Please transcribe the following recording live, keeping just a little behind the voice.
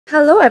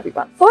Hello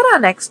everyone. For our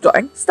next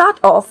drawing, start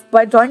off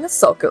by drawing a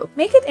circle.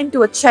 Make it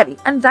into a cherry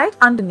and right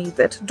underneath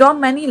it, draw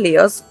many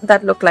layers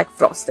that look like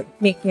frosting,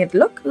 making it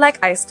look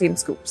like ice cream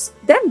scoops.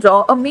 Then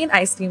draw a main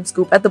ice cream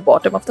scoop at the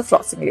bottom of the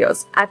frosting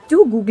layers. Add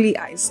two googly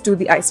eyes to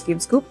the ice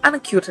cream scoop and a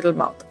cute little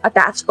mouth.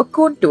 Attach a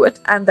cone to it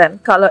and then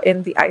color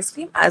in the ice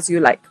cream as you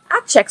like.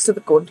 Add checks to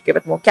the cone to give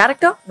it more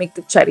character. Make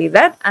the cherry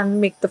red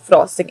and make the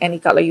frosting any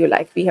color you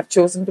like. We have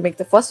chosen to make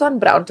the first one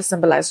brown to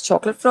symbolize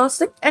chocolate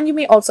frosting, and you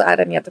may also add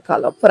any other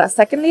color. For our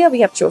second layer,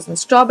 we have chosen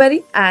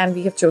strawberry and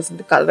we have chosen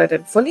to color it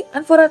in fully.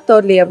 And for our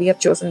third layer, we have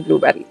chosen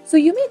blueberry. So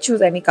you may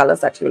choose any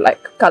colors that you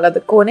like. Color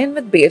the cone in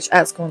with beige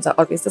as cones are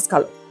always this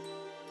color.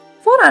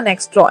 For our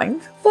next drawing,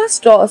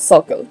 first draw a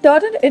circle.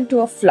 Turn it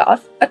into a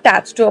flower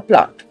attached to a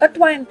plant, a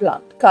twine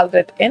plant. Color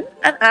it in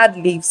and add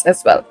leaves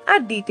as well.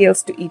 Add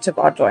details to each of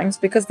our drawings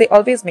because they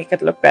always make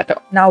it look better.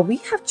 Now we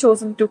have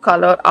chosen to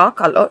color our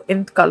color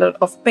in the color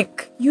of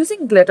pink.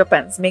 Using glitter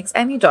pens makes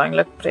any drawing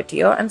look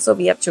prettier, and so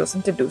we have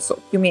chosen to do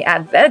so. You may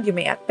add red, you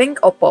may add pink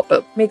or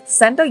purple. Make the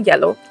center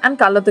yellow and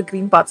color the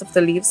green parts of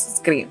the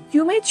leaves green.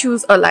 You may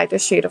choose a lighter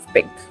shade of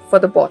pink for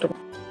the bottom.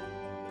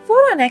 For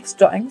our next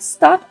drawing,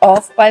 start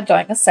off by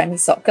drawing a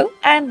semicircle,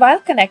 and while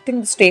connecting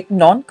the straight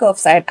non-curved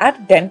side, add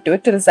a dent to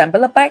it to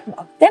resemble a bite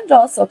mark. Then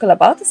draw a circle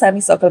about the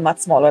semicircle much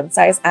smaller in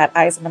size, add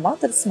eyes and a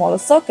mouth to the smaller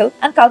circle,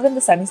 and color in the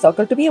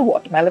semicircle to be a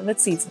watermelon with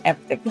seeds and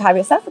everything. You have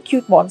yourself a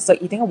cute monster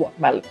eating a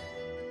watermelon.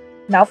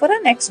 Now for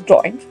our next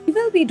drawing, we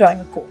will be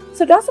drawing a cone.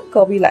 So draw some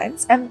curvy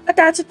lines and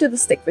attach it to the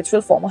stick which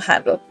will form a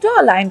handle.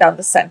 Draw a line down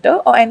the center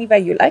or anywhere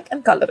you like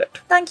and color it.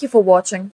 Thank you for watching.